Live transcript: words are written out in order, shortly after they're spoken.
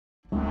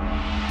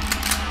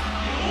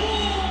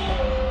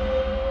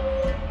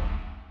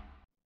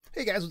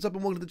Hey guys, what's up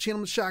and welcome to the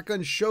channel. I'm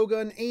Shotgun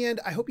Shogun, and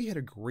I hope you had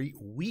a great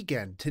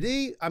weekend.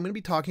 Today, I'm going to be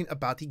talking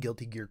about the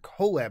Guilty Gear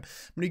Collab.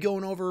 I'm going to be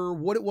going over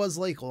what it was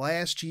like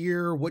last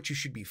year, what you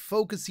should be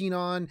focusing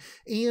on,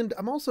 and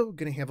I'm also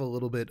going to have a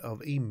little bit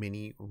of a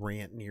mini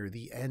rant near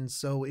the end,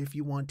 so if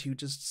you want to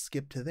just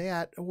skip to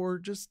that or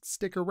just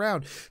stick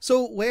around.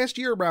 So last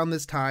year around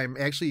this time,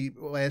 actually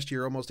last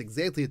year almost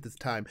exactly at this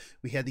time,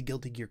 we had the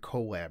Guilty Gear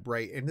Collab,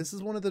 right? And this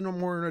is one of the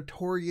more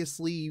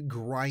notoriously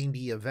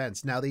grindy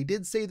events. Now, they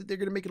did say that they're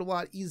going to make it a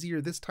lot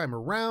easier this time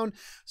around,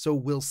 so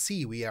we'll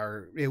see.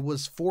 It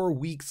was 4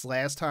 weeks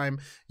last time.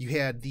 You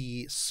had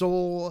the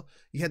soul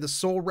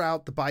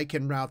route, the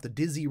Baiken route, the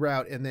Dizzy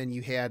route, and then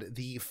you had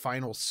the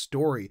final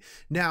story.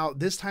 Now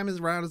this time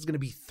around is going to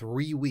be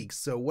 3 weeks,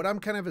 so what I'm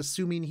kind of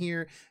assuming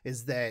here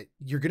is that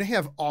you're going to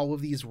have all of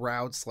these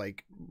routes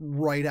like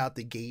right out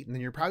the gate, and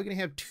then you're probably going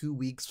to have 2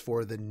 weeks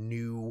for the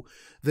new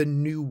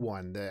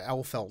one, the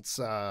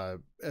Elfelt's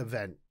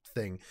event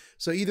thing.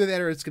 So either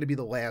that or it's going to be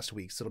the last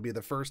week. So it'll be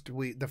the first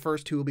week, the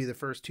first two will be the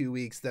first 2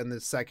 weeks, then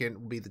the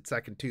second will be the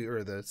second two,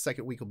 or the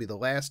second week will be the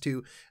last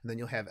two, and then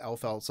you'll have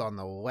Elfelt's on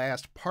the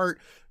last part.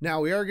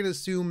 Now we are going to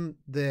assume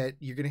that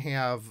you're going to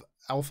have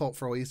Elfelt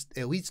for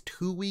at least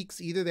 2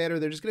 weeks. Either that or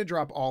they're just going to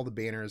drop all the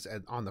banners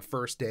on the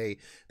first day.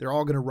 They're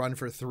all going to run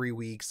for 3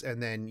 weeks,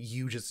 and then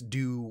you just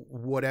do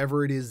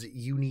whatever it is that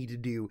you need to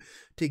do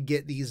to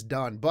get these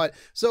done. But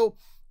so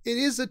it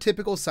is a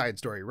typical side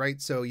story,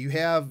 right? So you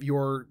have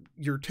your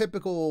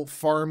typical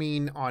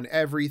farming on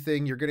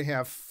everything. You're going to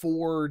have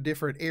 4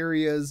 different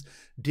areas.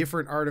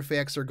 Different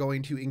artifacts are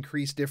going to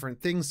increase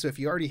different things. So if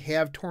you already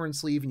have Torn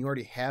Sleeve and you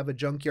already have a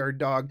Junkyard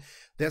Dog,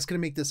 that's going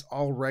to make this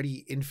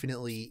already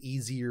infinitely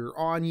easier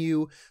on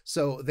you.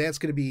 So that's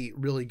going to be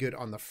really good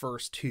on the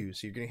first 2.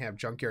 So you're going to have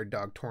Junkyard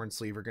Dog, Torn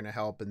Sleeve are going to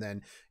help. And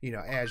then, you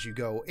know, as you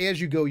go,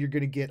 you're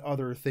going to get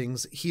other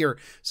things here.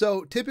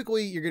 So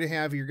typically you're going to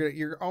have,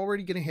 you're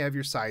already going to have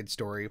your side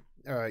story.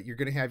 You're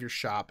going to have your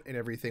shop and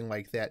everything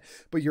like that,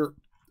 but you're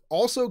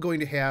also going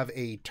to have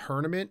a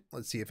tournament.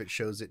 Let's see if it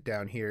shows it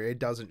down here. It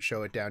doesn't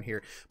show it down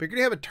here, but you're going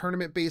to have a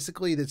tournament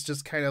basically that's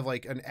just kind of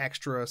like an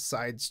extra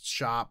side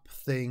shop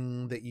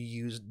thing that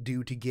you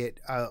do to get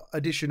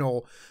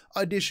additional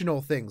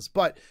things.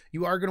 But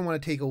you are going to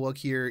want to take a look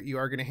here.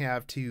 You're going to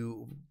have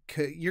to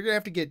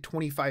get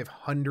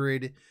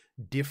 2,500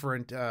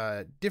 different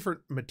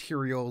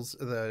materials,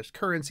 the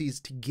currencies,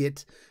 to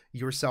get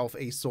yourself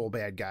a soul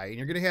bad guy. And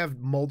you're going to have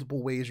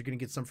multiple ways. You're going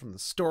to get some from the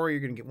story, you're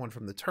going to get one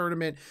from the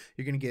tournament,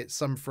 you're going to get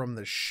some from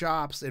the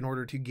shops in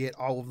order to get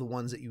all of the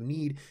ones that you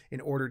need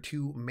in order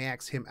to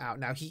max him out.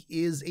 Now, he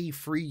is a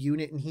free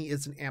unit and he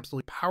is an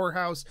absolute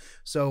powerhouse,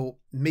 so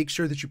make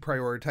sure that you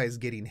prioritize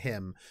getting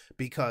him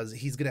because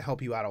he's going to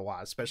help you out a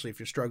lot, especially if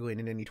you're struggling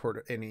in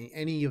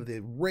any of the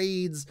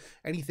raids,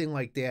 anything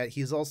like that.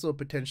 He's also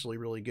potentially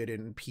really good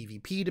in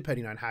PvP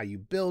depending on how you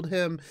build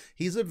him.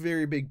 He's a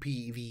very big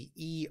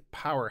PvE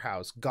powerhouse.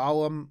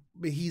 Golem,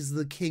 he's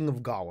the king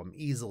of Golem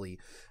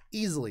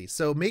easily.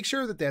 So make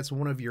sure that that's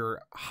one of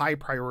your high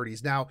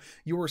priorities. Now,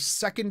 your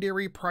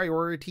secondary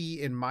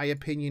priority, in my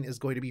opinion, is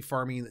going to be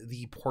farming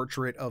the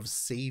Portrait of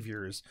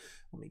Saviors.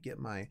 Let me get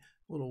my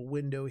little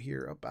window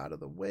here up out of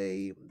the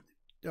way.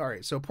 All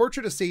right, so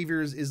Portrait of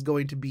Saviors is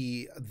going to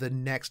be the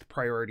next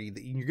priority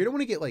that you're going to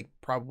want to get, like,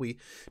 probably,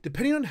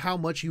 depending on how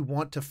much you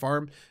want to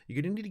farm, you're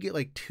going to need to get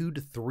like 2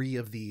 to 3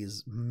 of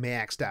these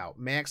maxed out,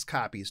 max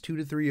copies, 2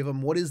 to 3 of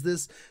them. What is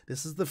this?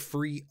 This is the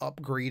free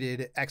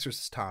upgraded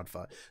Exorcist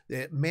Tonfa.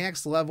 At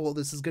max level,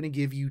 this is going to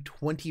give you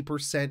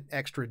 20%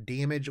 extra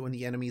damage when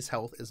the enemy's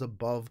health is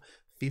above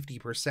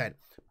 50%.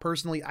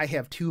 Personally, I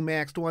have 2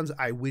 maxed ones.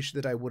 I wish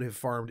that I would have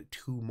farmed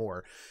 2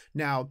 more.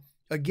 Now,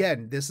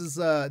 again, this is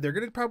they're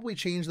going to probably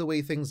change the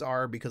way things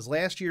are, because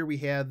last year we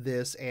had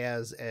this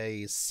as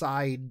a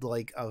side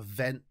like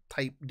event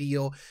type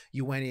deal.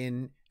 You went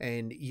in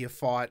and you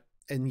fought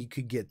and you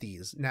could get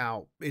these.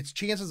 Now,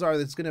 chances are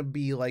that it's going to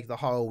be like the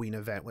Halloween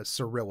event with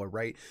Cirilla,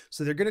 right?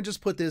 So they're going to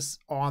just put this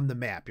on the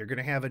map. You're going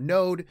to have a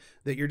node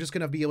that you're just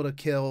going to be able to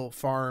kill,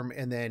 farm,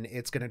 and then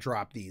it's going to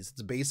drop these.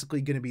 It's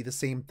basically going to be the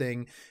same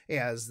thing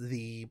as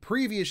the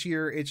previous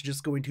year. It's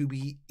just going to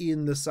be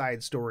in the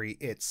side story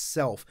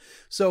itself.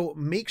 So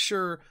make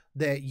sure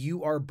that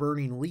you are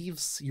burning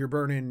leaves, you're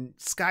burning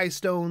sky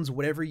stones,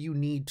 whatever you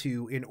need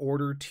to in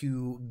order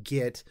to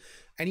get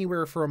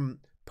anywhere from,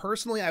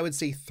 personally, I would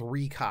say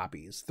 3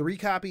 copies. 3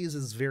 copies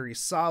is very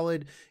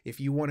solid. If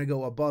you want to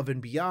go above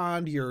and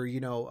beyond, you're,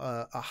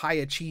 a high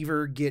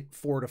achiever, get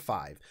 4 to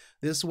 5.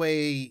 This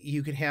way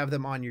you can have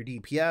them on your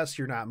DPS.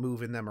 You're not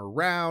moving them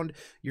around.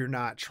 You're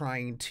not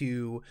trying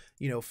to,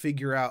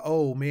 figure out,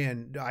 oh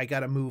man, I got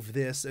to move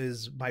this.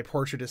 Is my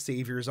Portrait of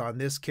Saviors on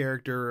this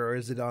character or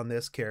is it on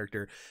this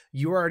character?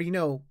 You already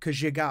know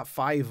because you got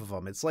 5 of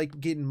them. It's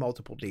like getting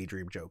multiple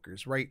Daydream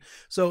Jokers, right?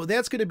 So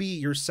that's going to be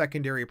your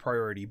secondary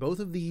priority. Both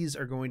of these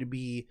are going to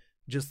be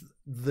just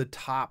the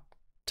top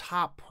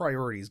top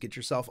priorities. Get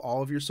yourself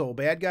all of your soul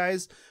bad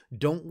guys.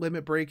 Don't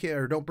break it,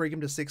 or don't break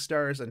him to 6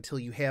 stars until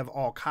you have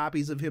all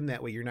copies of him.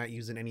 That way you're not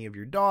using any of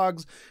your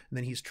dogs, and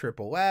then he's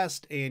triple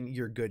S and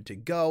you're good to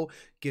go.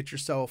 Get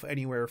yourself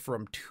anywhere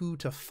from 2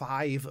 to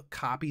 5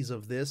 copies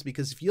of this,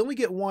 because if you only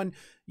get one,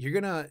 you're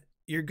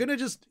gonna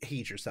just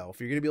hate yourself.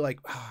 You're gonna be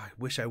like, oh, I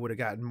wish I would have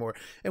gotten more.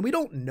 And we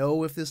don't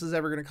know if this is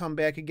ever gonna come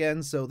back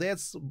again, so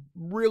that's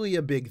really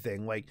a big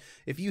thing. Like,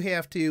 if you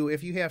have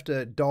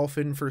to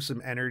dolphin for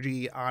some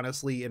energy,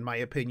 honestly, in my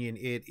opinion,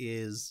 it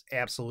is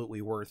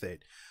absolutely worth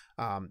it.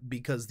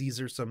 Because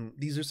these are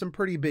some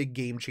pretty big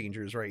game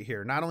changers right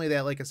here. Not only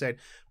that, like I said,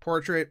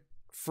 portrait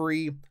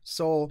free,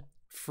 soul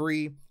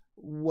free.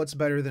 What's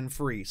better than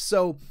free?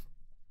 So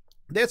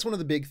that's one of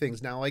the big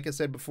things. Now, like I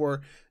said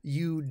before,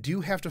 you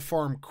do have to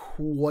farm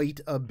quite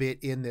a bit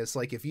in this.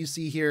 Like, if you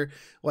see here,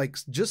 like,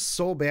 just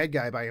Soul Bad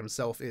Guy by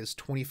himself is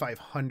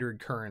 2,500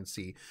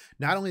 currency.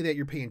 Not only that,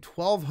 you're paying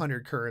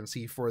 1,200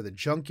 currency for the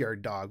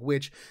Junkyard Dog,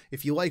 which,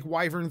 if you like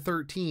Wyvern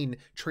 13,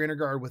 Trainer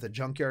Guard with a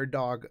Junkyard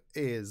Dog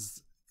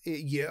is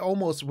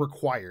almost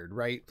required,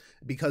 right?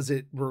 Because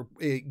it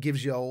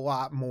gives you a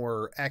lot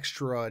more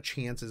extra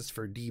chances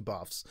for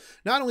debuffs.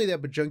 Not only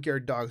that, but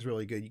Junkyard Dog's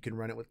really good. You can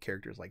run it with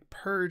characters like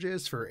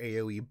Purges for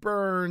AoE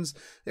burns.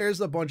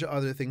 There's a bunch of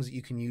other things that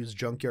you can use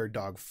Junkyard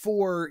Dog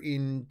for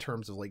in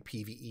terms of like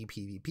PvE,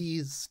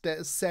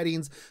 PvP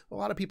settings. A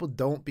lot of people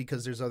don't,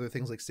 because there's other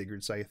things like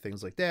Sigurd Scythe,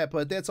 things like that,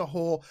 but that's a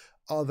whole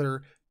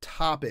other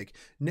topic.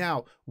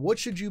 Now, what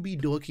should you be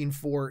looking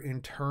for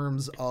in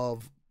terms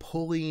of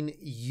pulling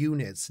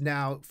units?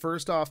 Now,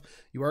 first off,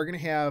 you are going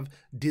to have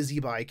Dizzy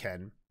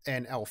Baiken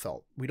and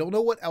Elfelt. We don't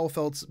know what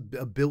Elfelt's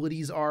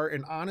abilities are,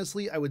 and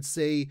honestly, I would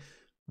say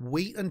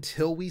wait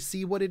until we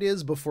see what it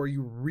is before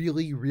you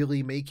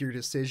really make your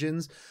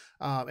decisions.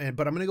 But I'm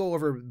going to go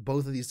over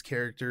both of these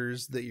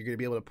characters that you're going to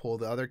be able to pull,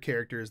 the other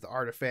characters, the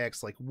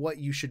artifacts, like what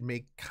you should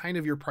make kind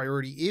of your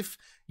priority if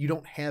you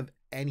don't have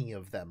any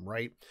of them,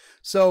 right?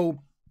 So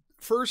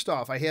first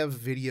off, I have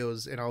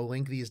videos, and I'll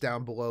link these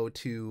down below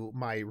to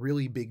my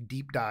really big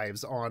deep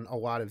dives on a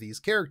lot of these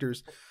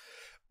characters,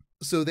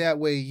 so that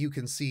way you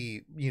can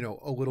see, you know,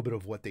 a little bit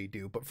of what they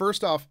do. But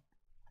first off,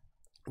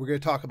 we're going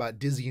to talk about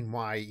Dizzy and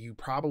why you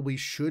probably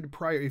should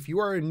if you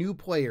are a new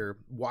player,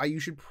 why you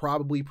should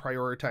probably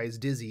prioritize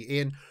Dizzy.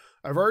 And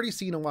I've already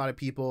seen a lot of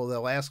people,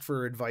 they'll ask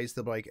for advice.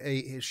 They'll be like,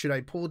 hey, should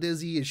I pull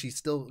Dizzy? Is she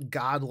still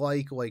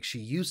godlike like she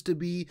used to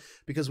be?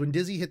 Because when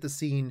Dizzy hit the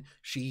scene,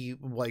 she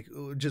like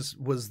just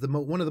was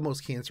one of the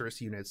most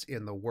cancerous units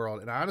in the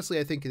world. And honestly,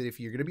 I think that if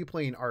you're going to be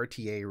playing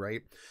RTA,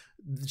 right,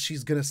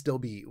 she's going to still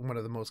be one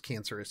of the most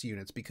cancerous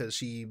units, because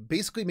she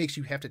basically makes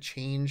you have to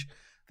change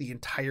the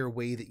entire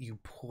way that you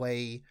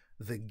play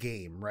the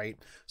game, right?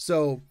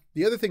 So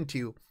the other thing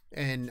too,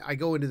 and I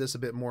go into this a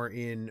bit more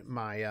in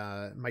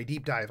my my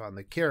deep dive on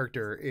the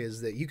character,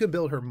 is that you can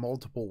build her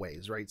multiple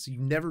ways, right? So you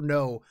never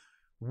know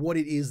what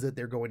it is that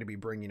they're going to be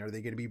bringing. Are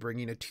they going to be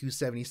bringing a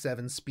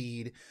 277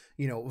 speed,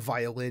 you know,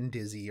 violin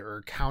Dizzy,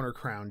 or counter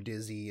crown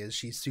Dizzy? Is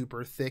she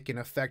super thick and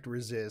effect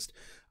resist?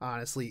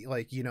 Honestly,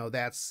 like, you know,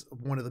 that's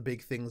one of the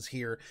big things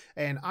here.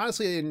 And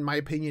honestly, in my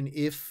opinion,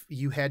 if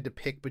you had to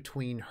pick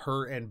between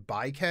her and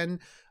Baiken,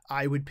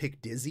 I would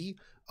pick Dizzy,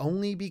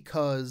 only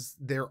because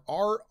there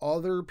are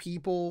other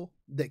people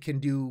that can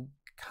do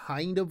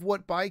kind of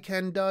what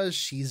Baiken does.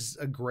 She's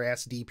a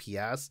grass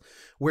DPS,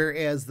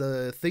 whereas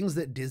the things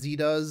that Dizzy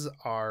does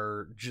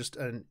are just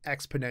an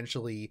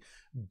exponentially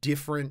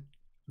different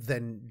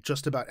than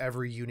just about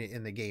every unit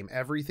in the game.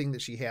 Everything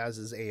that she has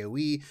is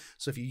AoE,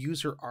 so if you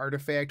use her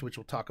artifact, which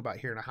we'll talk about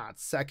here in a hot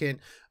second,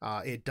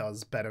 it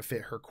does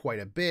benefit her quite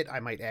a bit. I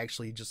might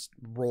actually just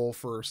roll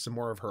for some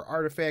more of her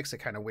artifacts. I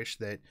kind of wish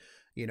that,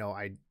 you know,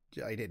 I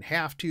didn't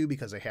have to,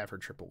 because I have her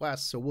triple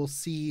S. So we'll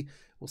see.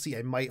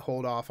 I might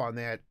hold off on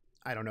that.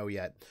 I don't know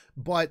yet.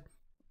 But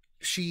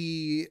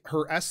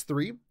her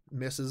S3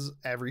 misses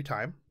every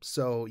time.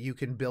 So you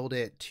can build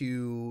it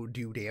to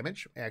do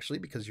damage, actually,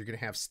 because you're going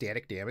to have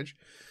static damage.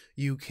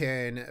 You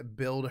can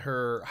build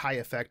her high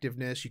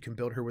effectiveness. You can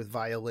build her with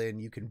violin.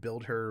 You can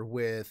build her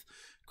with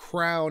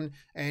crown,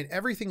 and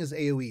everything is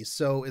AoE.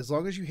 So as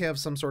long as you have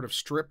some sort of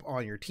strip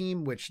on your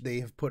team, which they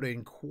have put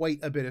in quite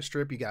a bit of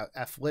strip, you got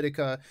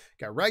Athletica,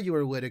 you got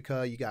regular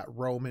Litica, you got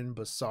Roman,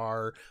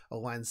 Basar,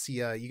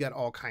 Alencia, you got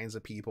all kinds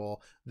of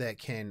people that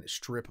can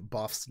strip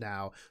buffs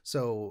now.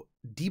 So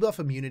debuff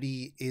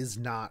immunity is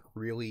not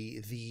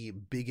really the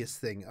biggest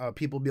thing.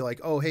 People be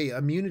like, oh, hey,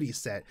 immunity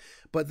set.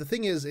 But the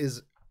thing is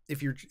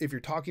if you're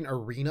talking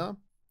arena,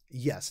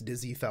 yes,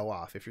 Dizzy fell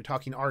off. If you're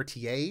talking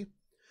RTA,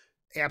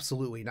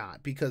 absolutely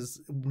not, because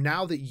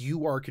now that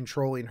you are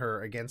controlling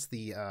her against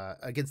the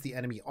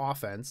enemy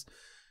offense,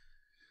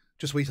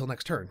 just wait till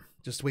next turn.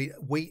 Just wait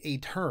a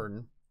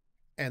turn,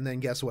 and then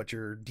guess what?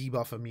 Your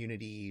debuff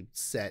immunity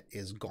set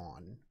is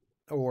gone.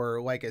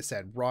 Or like I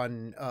said,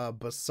 run a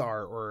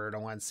Basar or an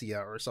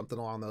Alencia or something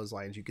along those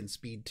lines. You can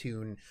speed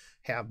tune,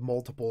 have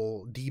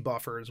multiple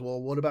debuffers.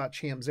 Well, what about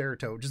Champ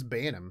Zerato? Just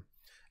ban him.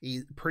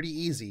 Pretty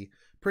easy.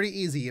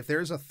 If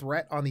there's a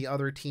threat on the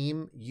other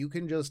team, you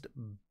can just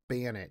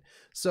ban it.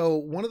 So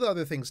one of the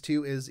other things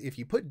too is if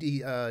you put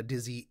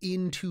Dizzy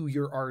into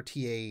your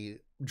RTA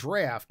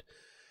draft,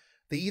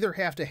 they either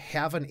have to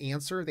have an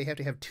answer, they have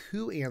to have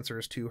 2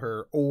 answers to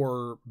her,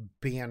 or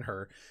ban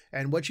her.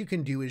 And what you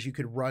can do is you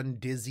could run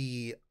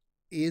Dizzy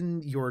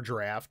in your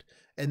draft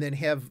and then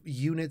have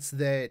units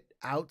that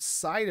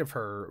outside of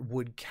her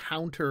would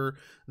counter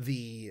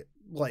the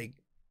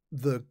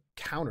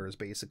counters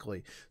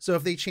basically. So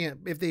if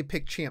they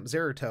pick Champ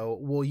Zerato,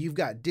 well, you've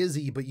got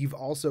Dizzy, but you've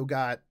also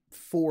got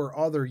 4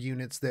 other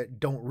units that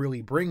don't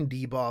really bring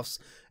debuffs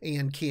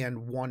and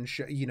can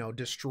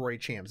destroy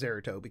Champ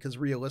Zerato, because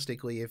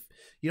realistically, if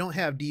you don't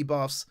have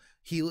debuffs,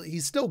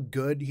 he's still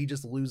good. He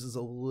just loses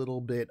a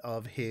little bit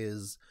of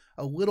his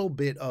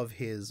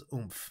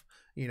oomph,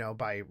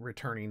 by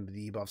returning the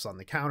debuffs on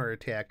the counter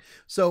attack.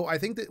 So I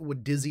think that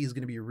what Dizzy is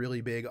going to be really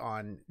big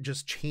on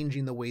just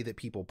changing the way that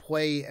people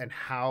play and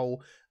how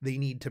they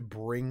need to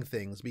bring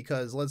things,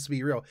 because let's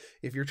be real,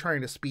 if you're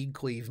trying to speed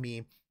cleave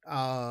me,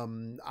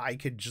 I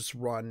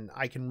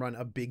can run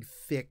a big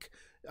thick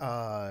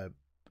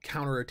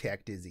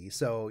counterattack Dizzy.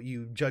 So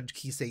you judge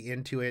Kisei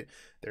into it,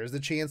 there's the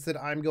chance that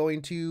I'm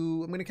going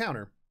to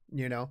counter.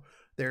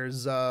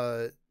 There's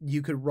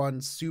you could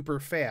run super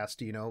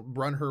fast,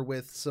 run her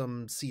with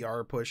some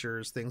CR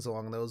pushers, things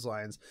along those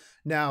lines.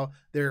 Now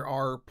there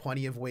are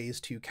plenty of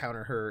ways to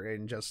counter her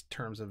in just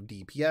terms of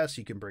DPS.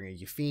 You can bring a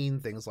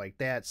Yafine, things like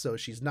that. So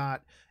she's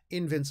not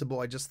invincible.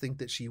 I just think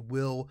that she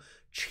will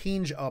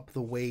change up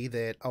the way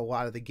that a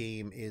lot of the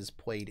game is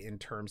played in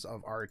terms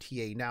of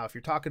RTA. Now, if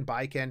you're talking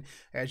Baiken,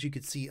 as you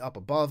can see up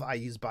above, I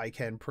use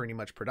Baiken pretty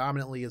much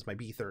predominantly as my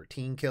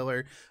B13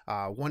 killer.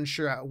 One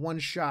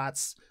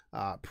shots,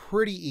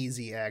 pretty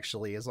easy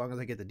actually, as long as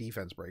I get the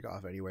defense break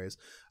off anyways.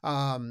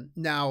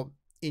 Now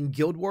in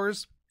Guild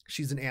Wars,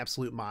 she's an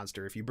absolute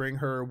monster. If you bring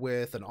her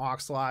with an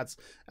Oxlots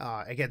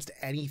against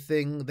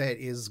anything that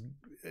is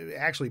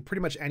actually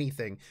pretty much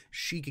anything,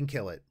 she can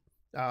kill it.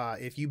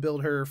 If you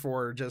build her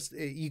for just,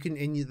 you can,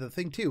 and the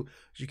thing too,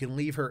 you can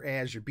leave her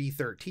as your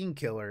B13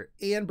 killer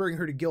and bring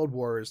her to Guild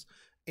Wars.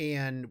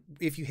 And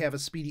if you have a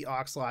speedy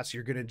Oxlots,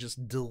 you're going to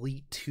just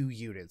delete 2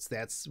 units.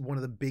 That's one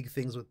of the big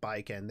things with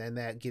Baiken. Then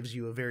that gives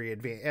you a very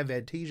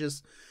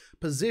advantageous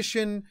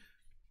position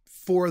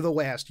for the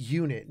last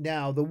unit.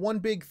 Now, the one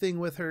big thing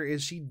with her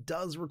is she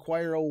does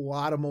require a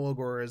lot of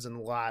Mologoras and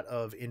a lot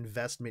of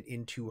investment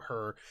into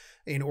her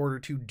in order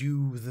to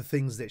do the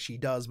things that she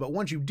does. But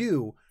once you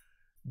do,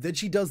 that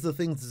she does the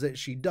things that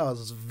she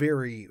does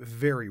very,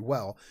 very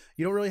well.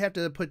 You don't really have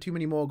to put too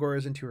many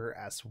Mologoras into her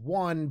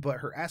S1, but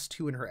her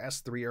S2 and her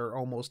S3 are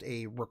almost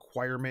a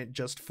requirement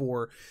just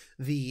for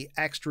the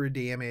extra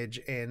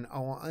damage and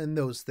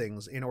those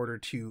things in order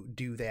to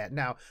do that.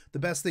 Now, the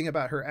best thing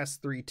about her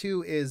S3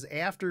 too is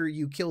after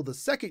you kill the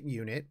second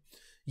unit,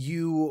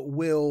 you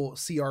will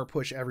CR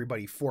push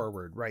everybody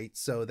forward, right?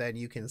 So then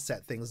you can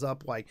set things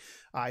up like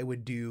I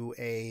would do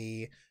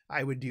a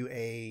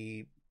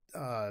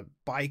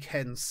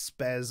Baiken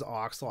Spez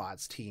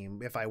Oxlots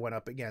team if I went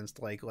up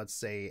against, like, let's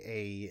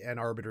say an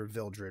Arbiter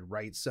Vildred,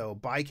 right? So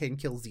Baiken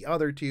kills the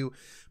other 2,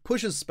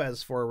 pushes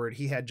Spez forward.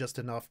 He had just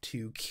enough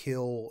to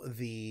kill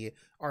the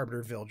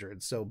Arbiter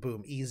Vildred. So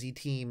boom, easy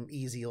team,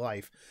 easy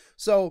life.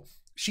 So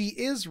she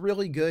is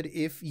really good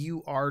if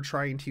you are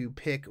trying to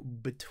pick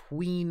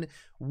between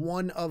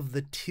one of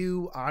the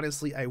 2.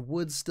 Honestly, I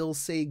would still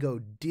say go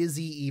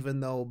Dizzy, even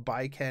though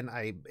Baiken,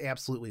 I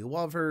absolutely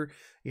love her.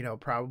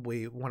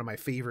 Probably one of my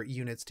favorite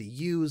units to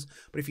use.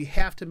 But if you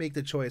have to make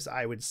the choice,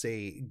 I would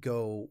say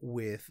go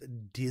with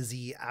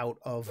Dizzy out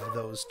of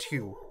those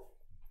 2.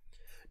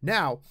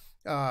 Now,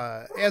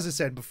 as I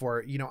said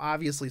before,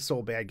 obviously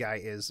Soul Bad Guy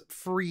is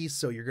free,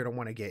 so you're going to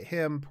want to get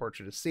him.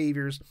 Portrait of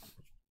Saviors.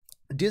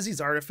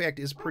 Dizzy's artifact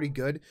is pretty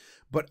good,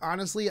 but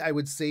honestly, I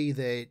would say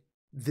that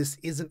this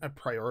isn't a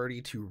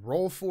priority to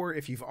roll for.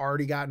 If you've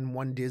already gotten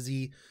one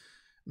Dizzy,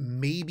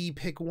 maybe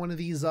pick one of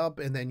these up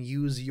and then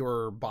use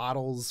your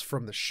bottles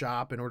from the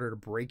shop in order to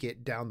break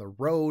it down the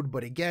road.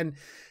 But again,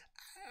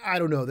 I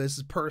don't know. This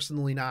is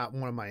personally not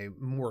one of my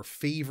more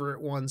favorite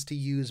ones to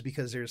use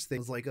because there's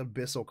things like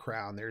Abyssal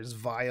Crown, there's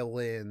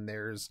Violin,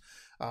 there's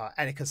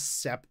Epic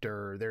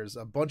Scepter, there's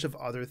a bunch of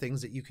other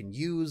things that you can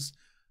use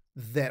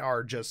that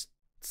are just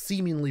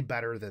seemingly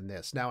better than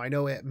this. Now, I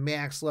know at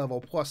max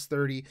level plus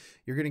 30,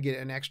 you're going to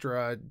get an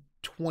extra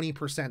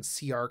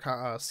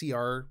 20%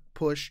 CR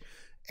push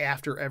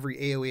after every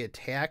AoE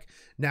attack.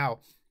 Now,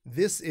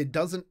 it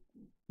doesn't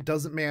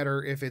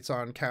matter if it's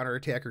on counter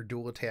attack or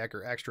dual attack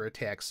or extra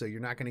attack, so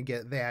you're not going to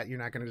get that. You're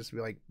not going to just be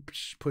like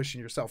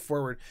pushing yourself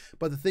forward.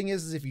 But the thing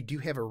is if you do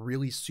have a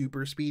really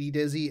super speedy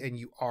Dizzy and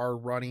you are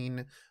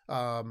running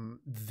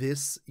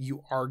this,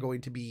 you are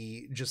going to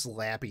be just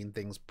lapping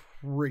things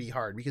pretty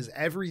hard because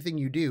everything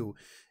you do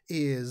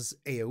is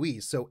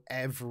AoE. So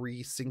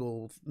every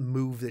single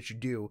move that you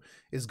do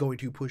is going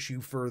to push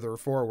you further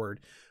forward.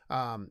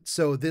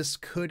 So this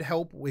could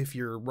help if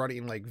you're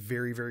running like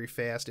very, very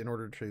fast in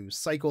order to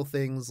cycle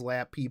things,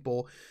 lap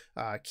people,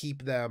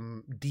 keep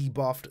them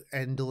debuffed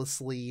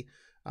endlessly.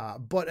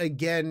 But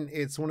again,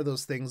 it's one of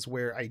those things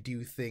where I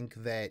do think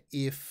that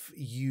if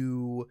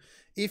you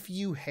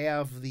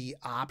have the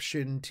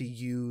option to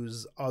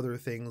use other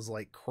things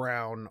like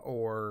crown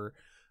or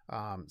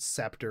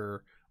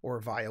scepter or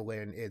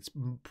violin, it's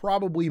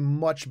probably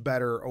much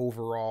better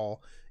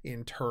overall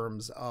in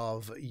terms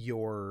of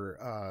your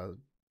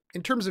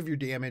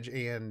damage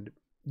and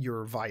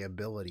your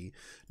viability.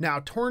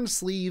 Now, torn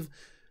sleeve,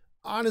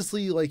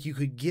 honestly, like, you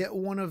could get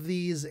one of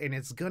these and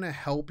it's gonna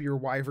help your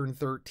Wyvern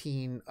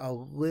 13 a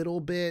little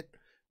bit,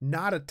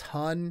 not a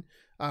ton.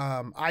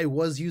 I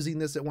was using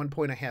this at one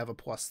point. I have a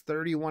plus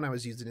 31. I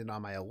was using it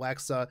on my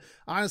Alexa.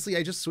 Honestly,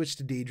 I just switched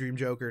to Daydream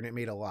Joker and it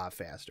made it a lot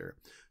faster.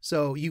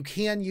 So you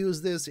can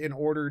use this in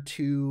order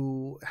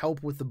to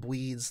help with the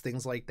bleeds,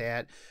 things like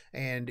that,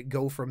 and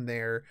go from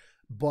there.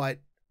 But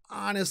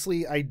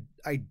honestly,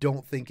 I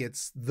don't think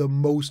it's the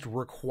most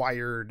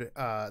required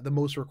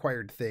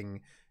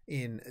thing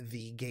in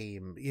the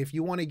game. If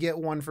you want to get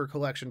one for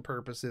collection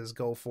purposes,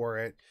 go for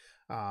it.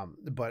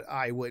 But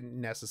I wouldn't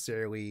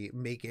necessarily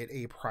make it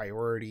a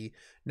priority.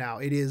 Now,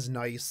 it is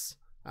nice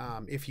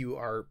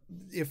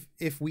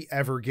if we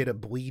ever get a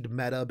bleed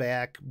meta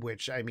back,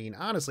 which, I mean,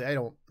 honestly, I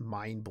don't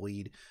mind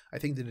bleed. I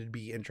think that it'd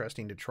be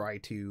interesting to try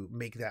to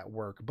make that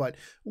work, but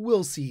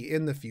we'll see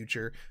in the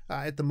future.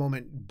 At the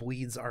moment,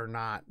 bleeds are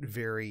not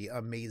very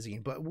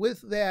amazing. But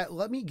with that,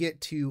 let me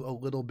get to a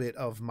little bit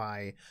of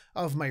my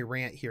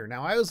rant here.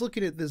 Now, I was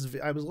looking at this,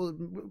 I was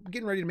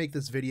getting ready to make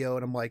this video,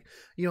 and I'm like,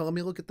 let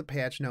me look at the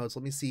patch notes,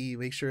 let me see,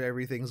 make sure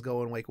everything's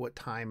going, like what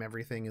time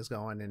everything is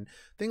going and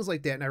things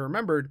like that. And I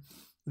remembered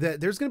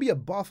that there's going to be a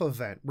buff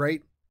event,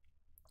 right?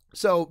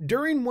 So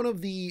during one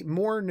of the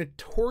more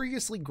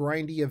notoriously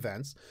grindy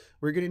events,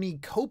 we're going to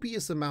need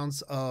copious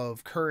amounts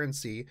of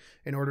currency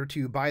in order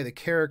to buy the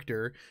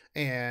character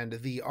and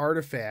the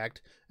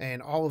artifact and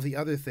all of the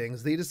other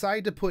things. They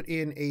decided to put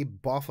in a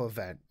buff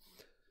event.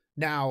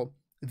 Now,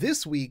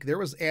 this week, there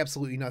was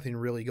absolutely nothing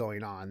really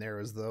going on. There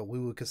was the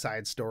Luluka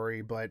side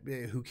story, but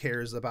who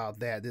cares about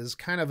that? This is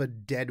kind of a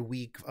dead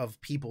week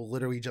of people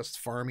literally just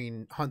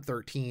farming Hunt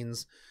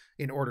 13s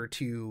in order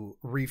to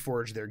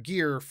reforge their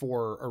gear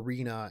for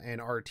arena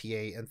and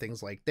RTA and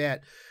things like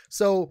that.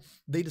 So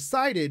they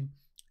decided,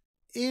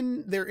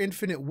 in their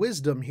infinite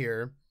wisdom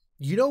here,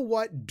 you know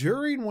what?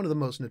 During one of the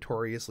most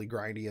notoriously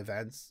grindy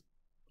events,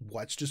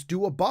 let's just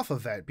do a buff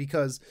event,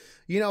 because,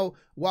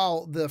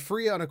 while the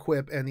free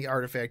unequip and the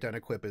artifact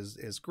unequip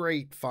is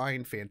great,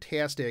 fine,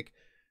 fantastic,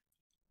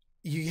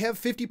 you have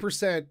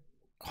 50%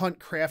 hunt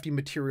crafting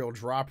material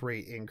drop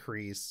rate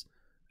increase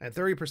and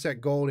 30%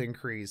 gold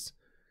increase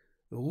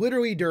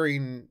literally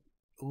during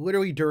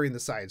the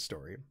side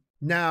story.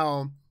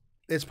 Now,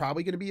 it's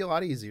probably going to be a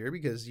lot easier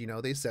because,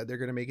 they said they're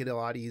going to make it a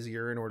lot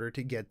easier in order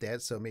to get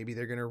that. So maybe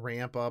they're going to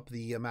ramp up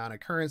the amount of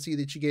currency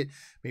that you get.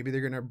 Maybe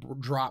they're going to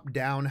drop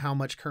down how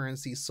much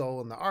currency soul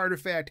and the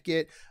artifact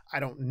get. I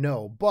don't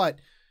know. But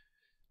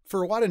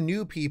for a lot of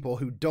new people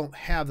who don't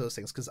have those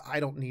things, because I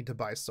don't need to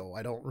buy soul.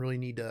 I don't really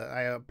need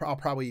to. I'll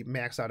probably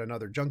max out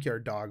another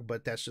junkyard dog,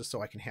 but that's just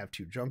so I can have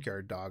 2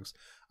 junkyard dogs.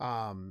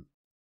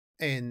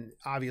 And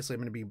obviously I'm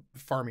going to be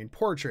farming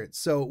portraits.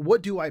 So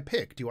what do I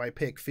pick? Do I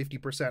pick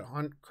 50%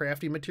 hunt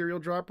crafting material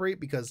drop rate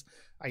because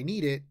I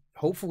need it?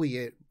 Hopefully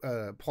it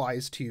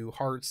applies to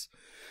hearts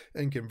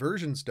and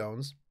conversion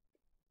stones.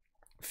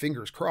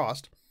 Fingers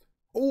crossed.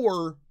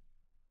 Or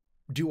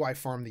do I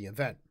farm the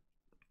event?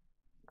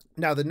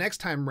 Now, the next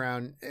time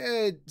around,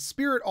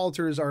 spirit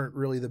altars aren't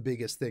really the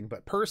biggest thing,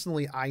 but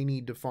personally, I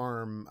need to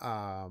farm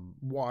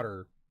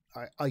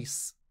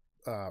ice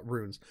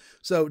runes.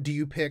 So do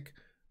you pick,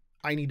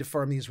 I need to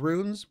farm these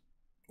runes,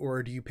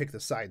 or do you pick the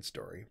side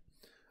story?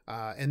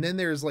 And then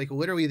there's like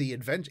literally the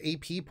event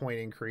AP point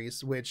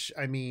increase, which,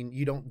 I mean,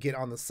 you don't get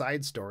on the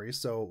side story.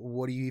 So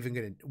what are you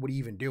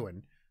even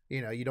doing?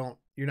 You're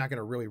not going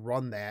to really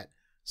run that.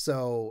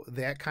 So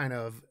that kind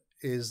of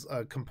is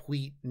a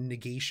complete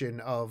negation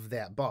of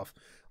that buff.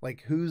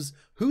 Like who's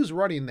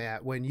running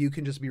that when you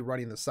can just be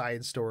running the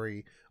side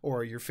story,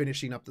 or you're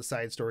finishing up the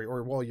side story,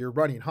 or well, you're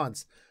running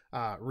hunts,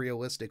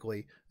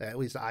 realistically, at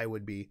least I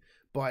would be.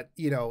 But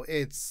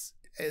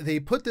they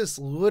put this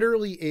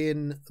literally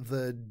in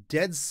the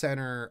dead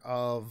center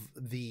of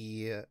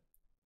the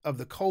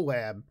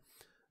collab,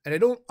 and I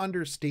don't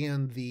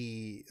understand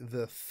the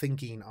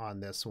thinking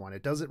on this one.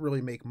 It doesn't really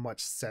make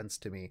much sense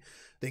to me.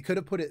 They could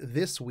have put it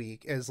this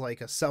week as like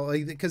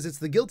because it's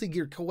the Guilty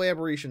Gear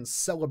collaboration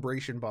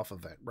celebration buff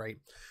event, right?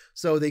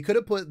 So they could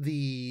have put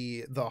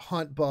the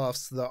hunt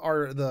buffs,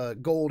 the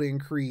gold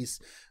increase,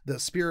 the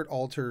spirit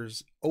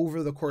altars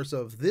over the course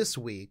of this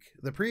week,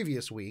 the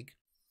previous week,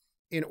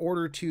 in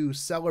order to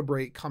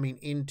celebrate coming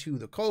into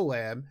the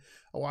collab.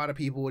 A lot of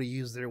people would have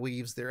used their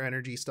leaves, their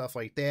energy, stuff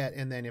like that.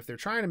 And then if they're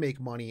trying to make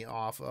money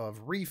off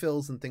of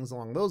refills and things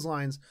along those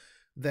lines,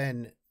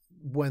 then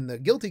when the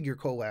Guilty Gear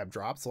collab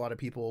drops, a lot of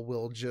people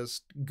will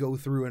just go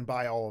through and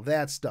buy all of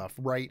that stuff,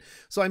 right?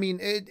 So, I mean,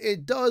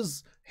 it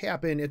does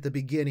happen at the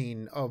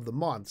beginning of the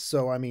month.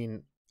 So, I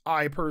mean,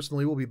 I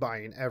personally will be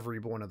buying every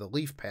one of the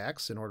leaf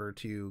packs in order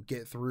to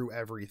get through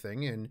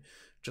everything and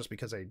just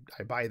because I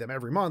buy them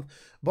every month.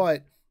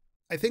 But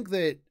I think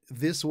that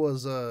this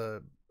was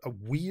a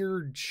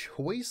weird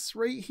choice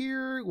right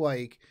here.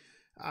 Like,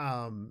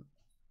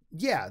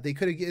 yeah,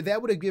 that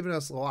would have given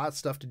us a lot of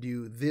stuff to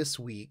do this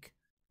week.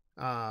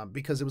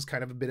 Because it was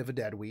kind of a bit of a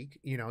dead week.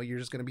 You know, you're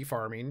just going to be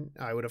farming.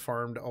 I would have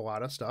farmed a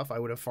lot of stuff. I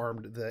would have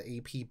farmed the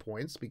AP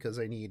points because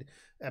I need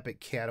epic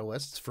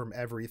catalysts from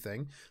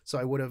everything. So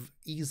I would have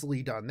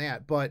easily done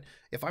that. But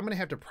if I'm going to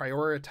have to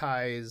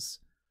prioritize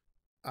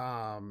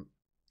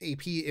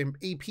AP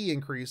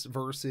increase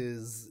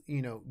versus,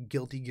 you know,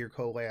 Guilty Gear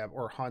collab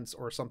or hunts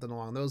or something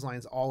along those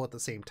lines all at the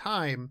same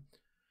time,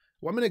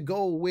 well, I'm going to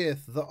go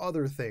with the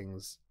other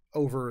things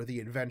over the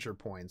adventure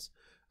points.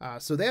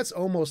 So that's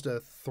almost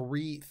a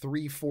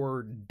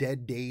 4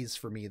 dead days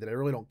for me that I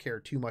really don't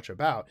care too much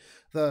about.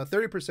 The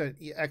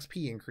 30%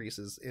 XP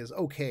increases is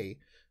okay.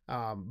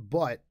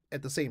 But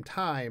at the same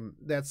time,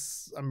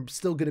 I'm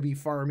still going to be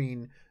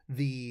farming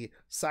the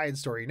side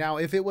story. Now,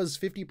 if it was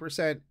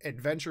 50%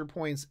 adventure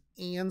points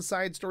and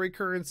side story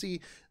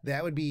currency,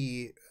 that would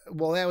be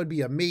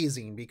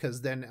amazing,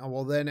 because then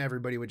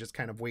everybody would just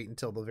kind of wait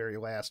until the very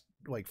last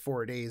like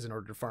 4 days in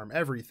order to farm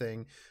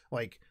everything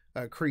like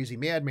a crazy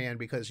madman,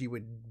 because you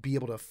would be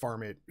able to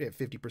farm it at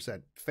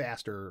 50%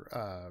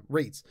 faster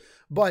rates.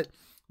 But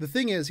the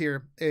thing is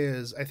here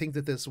is I think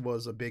that this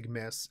was a big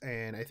miss,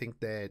 and I think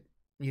that,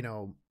 you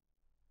know,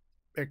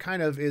 it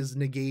kind of is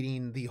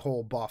negating the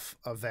whole buff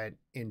event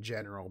in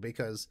general,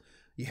 because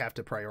you have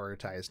to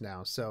prioritize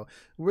now. So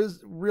it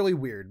was really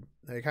weird.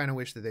 I kind of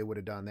wish that they would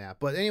have done that.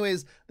 But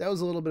anyways, that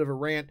was a little bit of a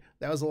rant.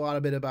 That was a lot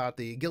of bit about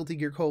the Guilty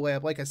Gear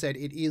collab. Like I said,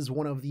 it is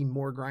one of the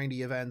more grindy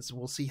events.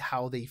 We'll see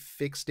how they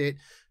fixed it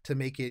to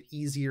make it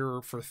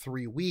easier for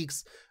 3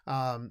 weeks.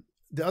 The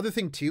other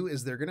thing too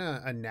is they're going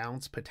to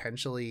announce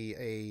potentially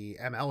a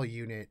ML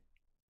unit,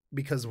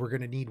 because we're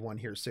going to need one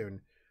here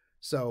soon.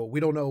 So we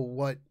don't know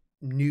what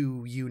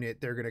new unit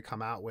they're going to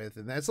come out with,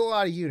 and that's a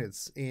lot of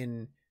units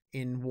in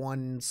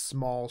one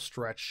small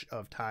stretch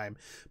of time.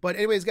 But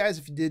anyways, guys,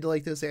 if you did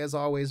like this, as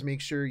always,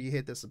 make sure you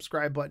hit the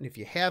subscribe button if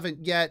you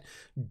haven't yet.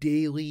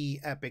 Daily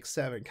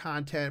Epic7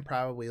 content,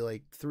 probably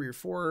like 3 or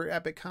 4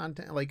 epic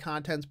content, like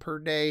contents per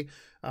day.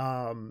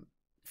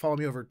 Follow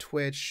me over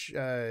Twitch.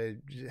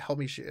 Help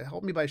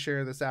me by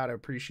sharing this out. I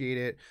appreciate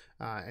it.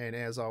 And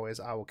as always,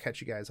 I will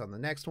catch you guys on the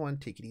next one.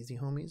 Take it easy,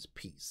 homies.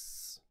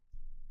 Peace.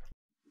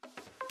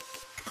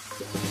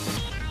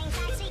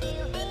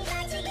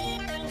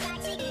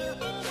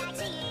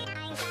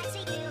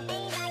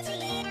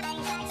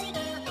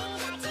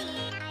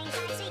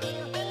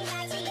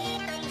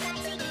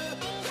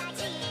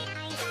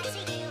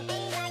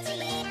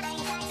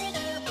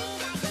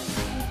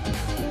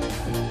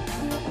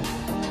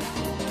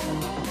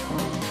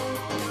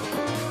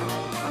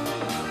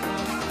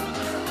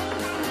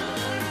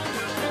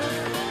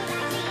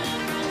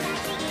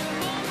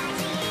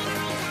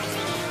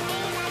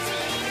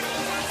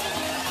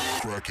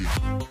 Cracky.